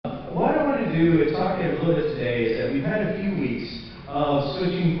do is talk a little bit today is that we've had a few weeks of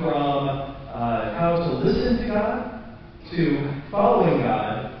switching from how to listen to God to following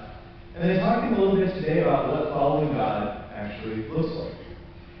God, and then talking a little bit today about what following God actually looks like.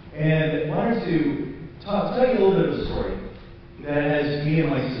 And I wanted to tell you a little bit of a story that has me and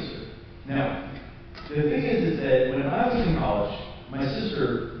my sister. Now, the thing is that when I was in college, my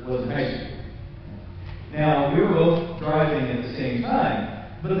sister was in high school. Now, we were both driving at the same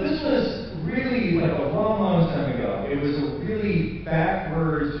time, but this was really like a long, long time ago. It was a really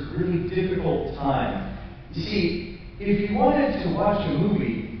backwards, really difficult time. You see, if you wanted to watch a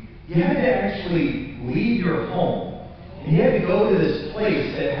movie, you had to actually leave your home. And you had to go to this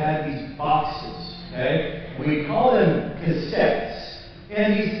place that had these boxes, okay? We call them cassettes.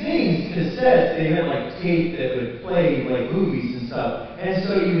 And these things, cassettes, they had like tape that would play like movies and stuff. And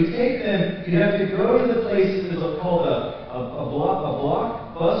so you would take them, you'd have to go to the place that was called a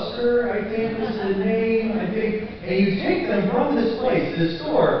Blockbuster, I think was the name, and you take them from this place, this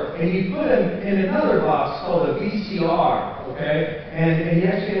store, and you put them in another box called a VCR, okay? And you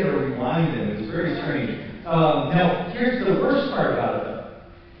actually had to rewind them. It was very strange. Now, here's the worst part about it, though,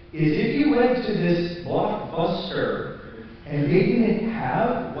 is if you went to this Blockbuster and they didn't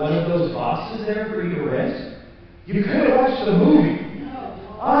have one of those boxes there for you to rent, you couldn't watch the movie.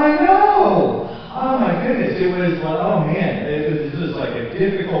 I know! Oh my goodness, it was like, oh man, this was like a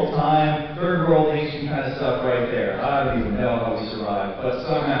difficult time, third world nation kind of stuff right there. I don't even know how we survived, but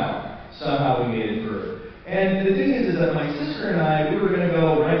somehow we made it through. And the thing is that my sister and I, we were going to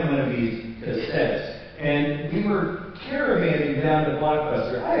go rent one of these cassettes, and we were caravanning down to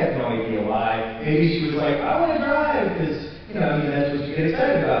Blockbuster. I have no idea why. Maybe she was like, I want to drive, because, that's what you get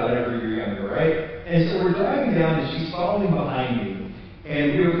excited about whenever you're younger, right? And so we're driving down, and she's following behind me.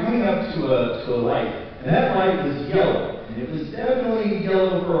 And we were coming up to a light, and that light was yellow, and it was definitely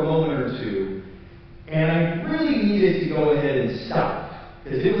yellow for a moment or two, and I really needed to go ahead and stop,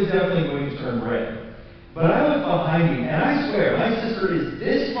 because it was definitely going to turn red. But I looked behind me, and I swear, my sister is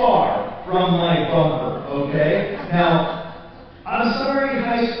this far from my bumper, okay? Now, I'm sorry,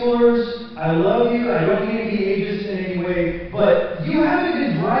 high schoolers, I love you, I don't mean to be ageist in any way, but you haven't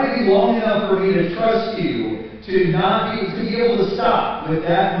been driving long enough for me to trust you to be able to stop with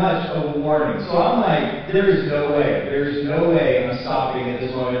that much of a warning. So I'm like, there's no way I'm stopping at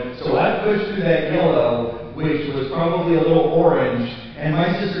this moment. So I pushed through that yellow, which was probably a little orange, and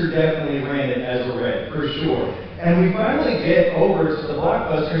my sister definitely ran it as a red, for sure. And we finally get over to the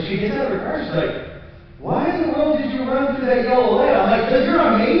Blockbuster, and she gets out of her car, she's like, why in the world did you run through that yellow light? I'm like, because you're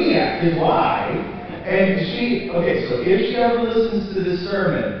a maniac, is why. And so if she ever listens to this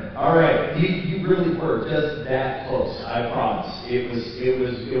sermon, all right, you really were just that close, I promise. It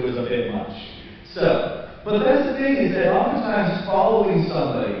was a bit much. So, but that's the thing, is that oftentimes following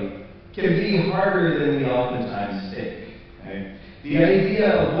somebody can be harder than we oftentimes think. Okay? The idea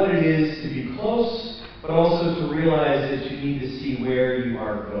of what it is to be close, but also to realize that you need to see where you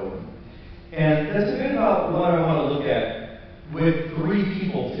are going. And that's a bit about what I want to look at with 3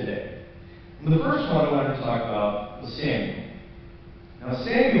 people today. And the first one I wanted to talk about was Samuel. Now,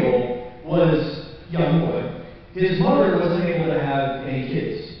 Samuel was a young boy. His mother wasn't able to have any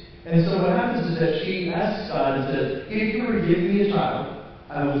kids. And so what happens is that she asks God and says, if you were to give me a child,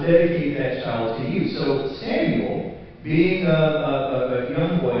 I will dedicate that child to you. So Samuel, being a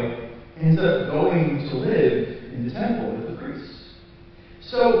young boy, ends up going to live in the temple with the priests.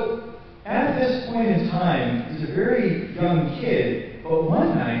 So at this point in time, he's a very young kid, but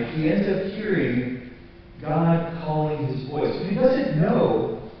one night he ends up hearing God calling his voice. But he doesn't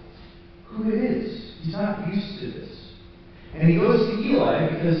know who it is. He's not used to this. And he goes to Eli,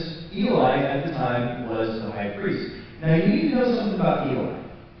 because Eli at the time was the high priest. Now you need to know something about Eli.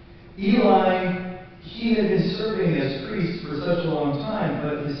 Eli, he had been serving as priest for such a long time,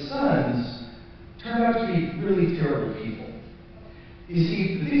 but his sons turned out to be really terrible people. You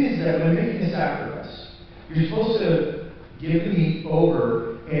see, the thing is that when making a sacrifice, you're supposed to give the meat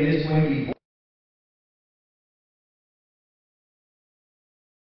over, and it's going to be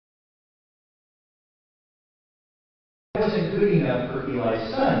wasn't good enough for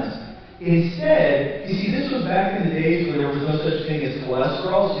Eli's sons. Instead, you see, this was back in the days when there was no such thing as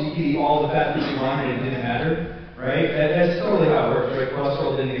cholesterol, so you could eat all the fat that you wanted and it didn't matter, right? That's totally how it works, right?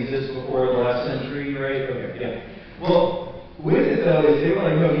 Cholesterol didn't exist before the last century, right? Okay, yeah. Well, with it though, is they were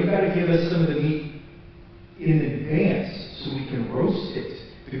like, no, you got to give us some of the meat in advance so we can roast it,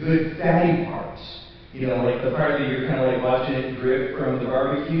 the good fatty parts. Like the part that you're kind of like watching it drip from the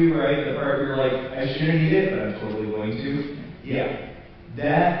barbecue, right? The part where you're like, I shouldn't eat it, but I'm totally going to. Yeah.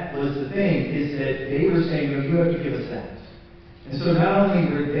 That was the thing, is that they were saying, no, you have to give us that. And so not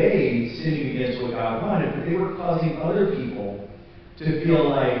only were they sinning against what God wanted, but they were causing other people to feel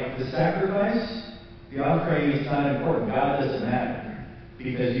like the sacrifice, the offering is not important. God doesn't matter,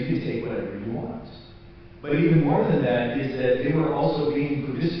 because you can take whatever you want. But even more than that is that they were also being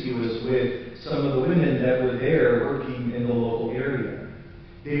promiscuous with some of the women that were there working in the local area.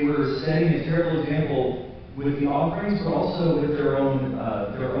 They were setting a terrible example with the offerings, but also with their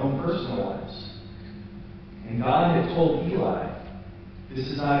own personal lives. And God had told Eli, this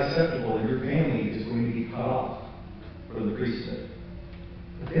is not acceptable, and your family is going to be cut off from the priesthood.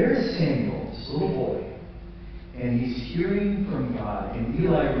 But there is Samuel, this little boy, and he's hearing from God, and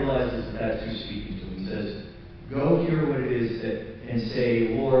Eli realizes that that's who's speaking to him. He says, go hear what it is and say,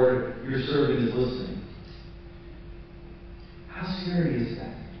 Lord, your servant is listening. How scary is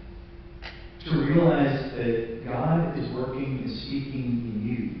that? To realize that God is working and speaking in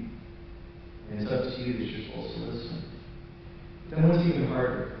you. And it's up to you that you're supposed to listen. Then what's even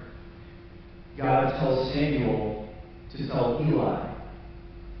harder? God tells Samuel to tell Eli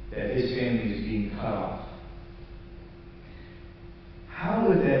that his family is being cut off. How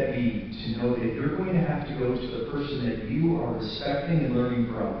would that be to know that you're going to have to go to the person that you are respecting and learning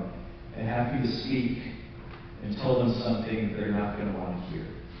from and having to speak and tell them something that they're not going to want to hear?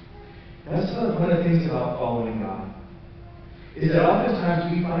 That's one of the things about following God, is that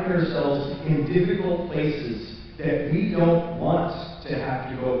oftentimes we find ourselves in difficult places that we don't want to have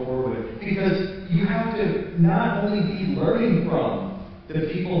to go forward with. Because you have to not only be learning from the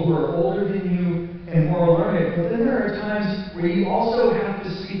people who are older than you and more learned, but then there are times where you also have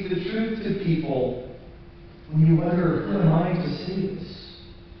to speak the truth to people when you wonder, who am I to say this?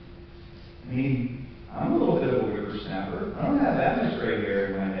 I mean, I'm a little bit of a whippersnapper. I don't have that much gray hair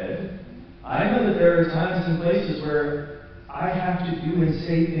in my head. I know that there are times and places where I have to do and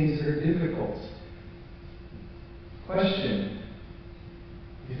say things that are difficult. Question: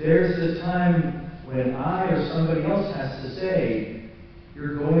 if there's a time when I or somebody else has to say,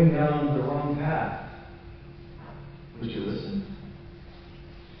 you're going down the wrong path, would you listen?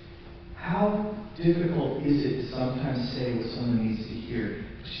 How difficult is it to sometimes say what someone needs to hear?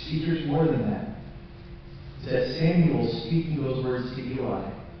 But you see, there's more than that. It's that Samuel speaking those words to Eli.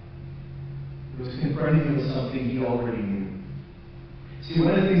 He was confronting him with something he already knew. See,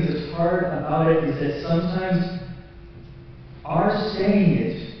 one of the things that's hard about it is that sometimes our saying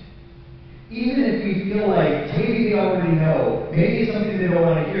it, even if we feel like maybe they already know, maybe it's something they don't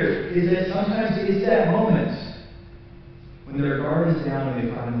want to hear, is that sometimes it's that moment when their guard is down and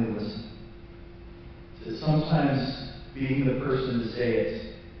they finally listen. So sometimes being the person to say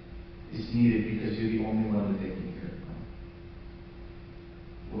it is needed because you're the only one that they can hear it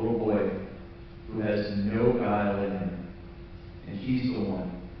from. A little boy who has no guile in him, and he's the one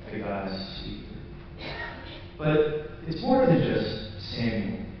that God has to speak through. But it's more than just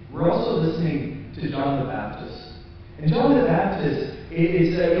Samuel. We're also listening to John the Baptist. And John the Baptist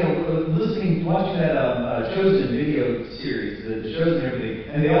is, watching that Chosen video series, the shows and everything,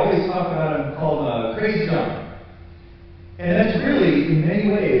 and they always talk about him called Crazy John. And that's really, in many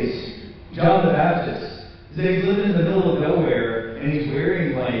ways, John the Baptist. Is that he's living in the middle of nowhere, and he's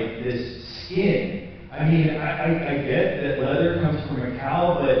wearing like this skin. I mean, I get that leather comes from a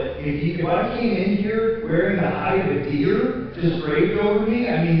cow, but if I came in here wearing the hide of a deer just draped over me,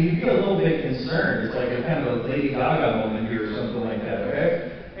 I mean, you'd be a little bit concerned. It's like a kind of a Lady Gaga moment here or something like that,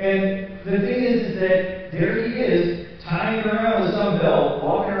 okay? And the thing is that there he is, tying around with some belt,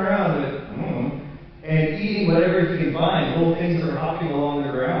 walking around with, and eating whatever he can find, little things that are hopping along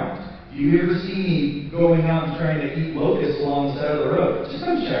the ground. Do you ever see me going out and trying to eat locusts along the side of the road? Just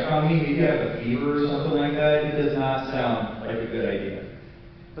come check on me. Maybe I have a fever or something like that. It does not sound like a good idea.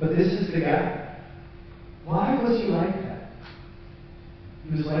 But this is the guy. Why was he like that?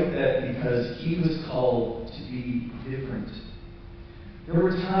 He was like that because he was called to be different. There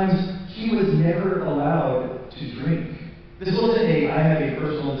were times he was never allowed to drink. This wasn't I have a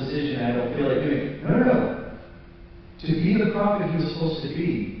personal decision I don't feel like doing it. No. To be the prophet he was supposed to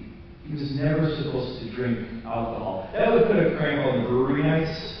be, he was never supposed to drink alcohol. That would put a cramp on the brewery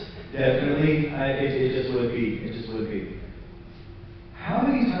nights, definitely. It just would be. It just would be. How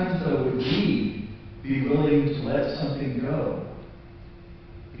many times, though, would we be willing to let something go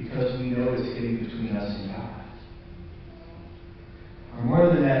because we know it's getting between us and God? Or more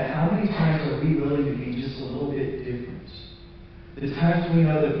than that, how many times are we willing to be just a little bit different? The times when we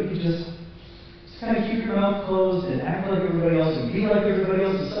know that we could just kind of keep your mouth closed and act like everybody else and be like everybody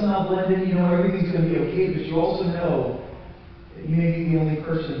else and somehow blend in, everything's going to be okay, but you also know that you may be the only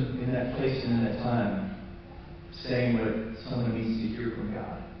person in that place and in that time saying what someone needs to hear from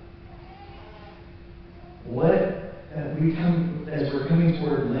God. What as we're coming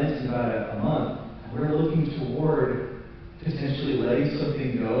toward Lent in about a month, we're looking toward potentially letting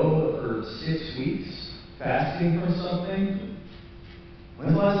something go for 6 weeks, fasting from something.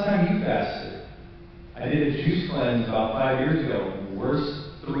 When's the last time you fasted? I did a juice cleanse about 5 years ago. Worst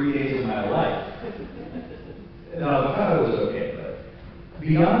 3 days of my life. Now, the powder was okay, but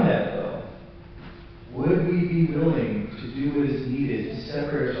beyond that, though, would we be willing to do what is needed to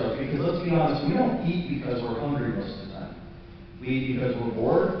separate ourselves? Because let's be honest, we don't eat because we're hungry most of the time. We eat because we're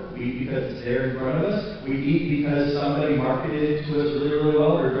bored. We eat because it's there in front of us. We eat because somebody marketed it to us really, really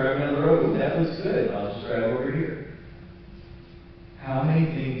well. We're driving down the road. Ooh, that looks good. I'll just drive over here. How many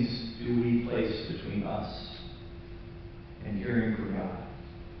things do we place between us and hearing from God?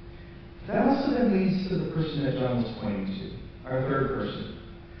 That also then leads to the person that John was pointing to, our third person,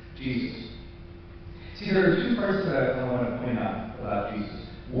 Jesus. See, there are two parts that I want to point out about Jesus.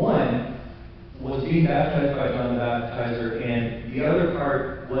 One was being baptized by John the Baptizer, and the other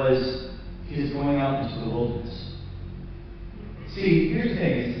part was his going out into the wilderness. See, here's the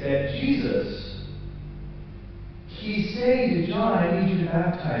thing, is that Jesus, he's saying to John, I need you to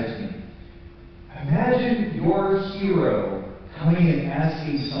baptize me. Imagine your hero coming and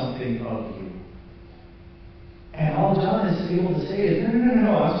asking something of you. And all John is able to say is,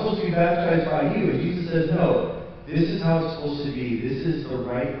 no, I'm supposed to be baptized by you. And Jesus says, no, this is how it's supposed to be. This is the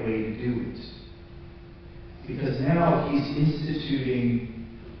right way to do it. Because now he's instituting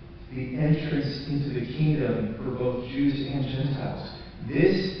the entrance into the kingdom for both Jews and Gentiles.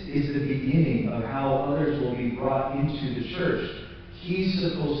 This is the beginning of how others will be brought into the church. He's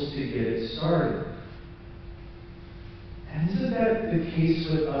supposed to get it started. And isn't that the case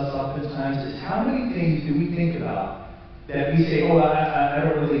with us oftentimes? Is how many things do we think about that we say, I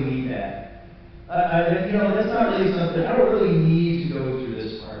don't really need that. That's not really something, I don't really need to go through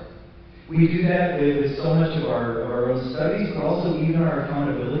this part. We do that with so much of our own studies, but also even our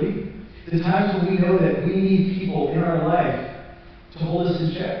accountability. The times when we know that we need people in our life to hold us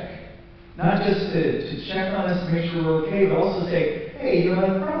in check. Not just to check on us to make sure we're okay, but also say, hey,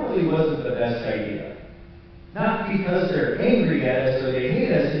 that probably wasn't the best idea. Not because they're angry at us or they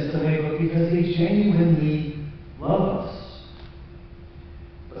hate us in some way, but because they genuinely love us.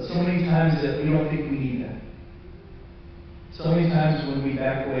 But so many times that we don't think we need that. So many times when we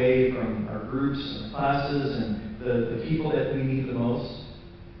back away from our groups and classes and the people that we need the most,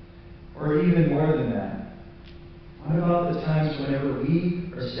 or even more than that, what about the times whenever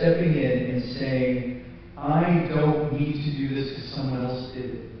we are stepping in and saying, I don't need to do this because someone else did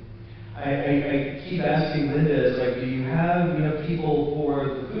it? I keep asking Linda, it's like, do you have enough people for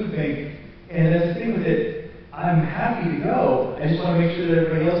the food bank? And that's the thing with it, I'm happy to go. I just want to make sure that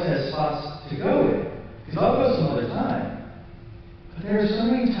everybody else has spots to go in. Because I'll go some other time. But there are so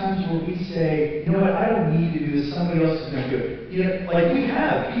many times where we say, you know what, I don't need to do this, somebody else is going to do it. Like we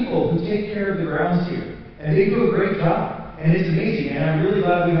have people who take care of the grounds here. And they do a great job. And it's amazing. And I'm really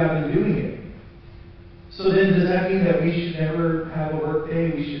glad we have them doing it. So then, does that mean that we should never have a work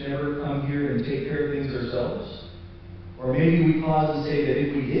day? We should never come here and take care of things ourselves? Or maybe we pause and say that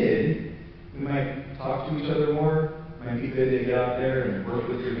if we did, we might talk to each other more. It might be good to get out there and work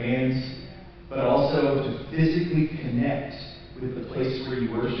with your hands, but also to physically connect with the place where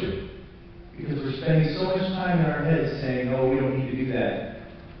you worship. Because we're spending so much time in our heads saying, oh, we don't need to do that.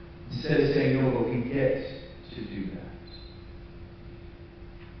 Instead of saying, no, but we get to do that.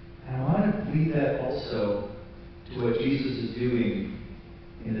 And I want to lead that also to what Jesus is doing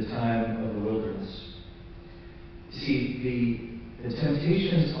in the time of the wilderness. You see, the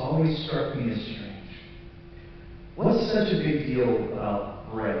temptations always struck me as strange. What's such a big deal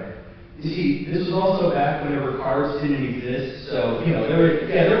about bread? You see, this was also back whenever carbs didn't exist, so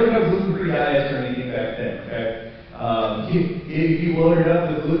there were no gluten-free diets or anything back then. Okay, if you loaded up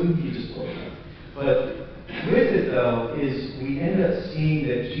with gluten, you just loaded up. But with it, though, is we end up seeing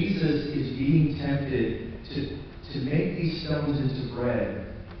that Jesus is being tempted to make these stones into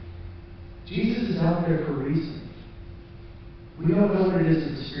bread. Jesus is out there for a reason. We don't know what it is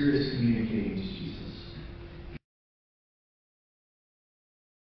that the Spirit is communicating to Jesus.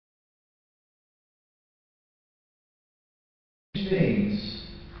 Things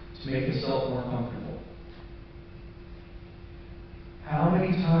to make himself more comfortable. How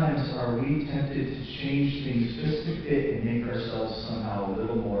many times are we tempted to change things just to fit and make ourselves somehow a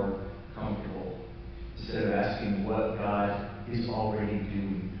little more comfortable instead of asking what God is already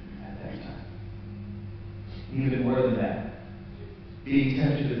doing at that time? Even more than that, being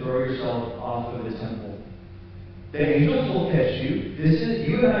tempted to throw yourself off of the temple. The angels will catch you.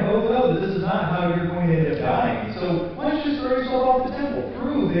 You and I both know that this is not how you're going to end up dying. So why don't you just throw yourself off the temple?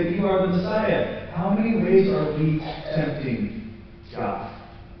 Prove that you are the Messiah. How many ways are we tempting God?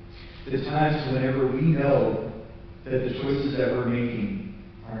 The times whenever we know that the choices that we're making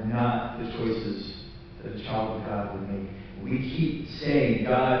are not the choices that a child of God would make. We keep saying,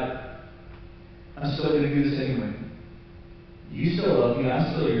 God, I'm still going to do this anyway. You still love me.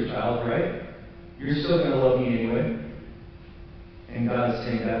 I'm still your child, right? You're still going to love me anyway. And God is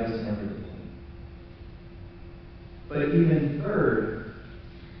saying that was never the plan. But even third,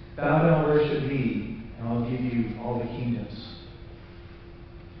 bow down, worship me, and I'll give you all the kingdoms.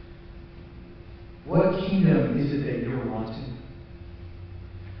 What kingdom is it that you're wanting?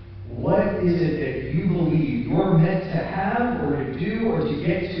 What is it that you believe you're meant to have or to do or to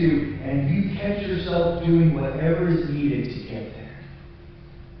get to, and you catch yourself doing whatever is needed to get there?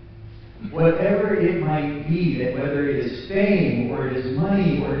 Whatever it might be, that whether it is fame or it is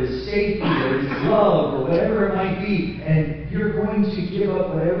money or it is safety or it is love or whatever it might be, and you're going to give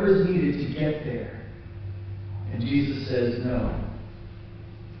up whatever is needed to get there. And Jesus says no.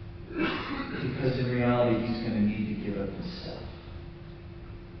 Because in reality, he's going to need to give up himself.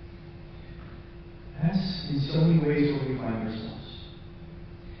 That's in so many ways where we find ourselves.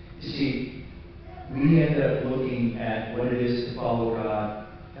 You see, we end up looking at what it is to follow God,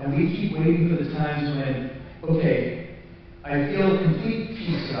 and we keep waiting for the times when, okay, I feel complete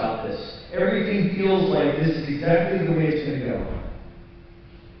peace about this. Everything feels like this is exactly the way it's going to go.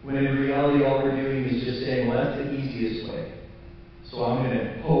 When in reality, all we're doing is just saying, well, that's the easiest way. So I'm going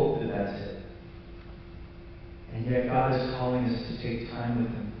to hope that that's it. And yet God is calling us to take time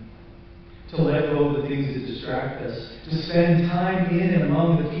with him. To let go of the things that distract us. To spend time in and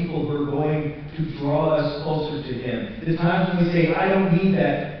among the people who are going to draw us closer to him. The times when we say, I don't need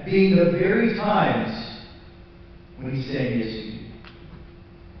that, being the very times when he's saying yes to you.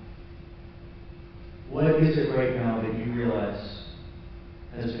 What is it right now that you realize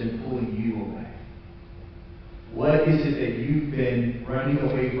has been pulling you away? What is it that you've been running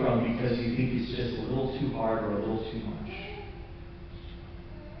away from because you think it's just a little too hard or a little too much?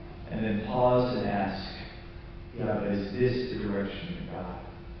 And then pause and ask, yeah, but is this the direction that God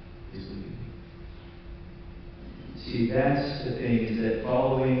is leading me? See, that's the thing, is that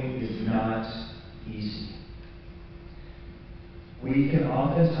following is not easy. We can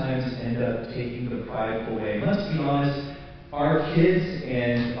oftentimes end up taking the prideful way. Let's be honest, our kids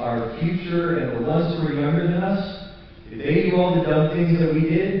and our future and the ones who are younger than us, if they do all the dumb things that we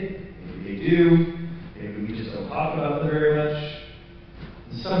did, maybe they do, maybe we just don't talk about them very much.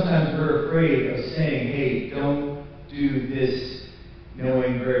 And sometimes we're afraid of saying, hey, don't do this,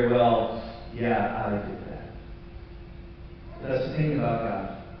 knowing very well, yeah, I did that. But that's the thing about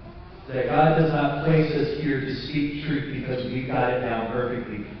God. That God does not place us here to speak truth because we've got it down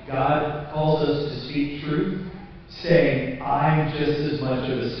perfectly. God calls us to speak truth, saying, I'm just as much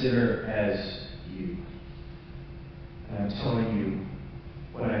of a sinner as you. And I'm telling you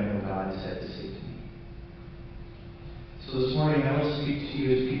what I know God has had to say to me. So this morning I don't speak to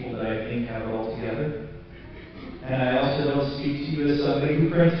you as people that I think have it all together. And I also don't speak to you as somebody who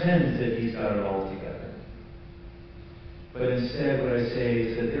pretends that he's got it all together. But instead what I say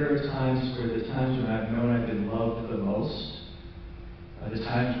is that there are times where the times when I've known I've been loved the most are the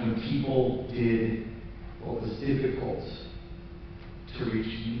times when people did what was difficult to reach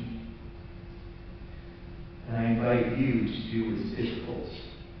me. And I invite you to do what is difficult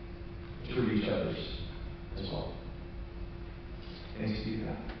to reach others as well. Thanks be to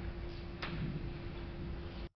God.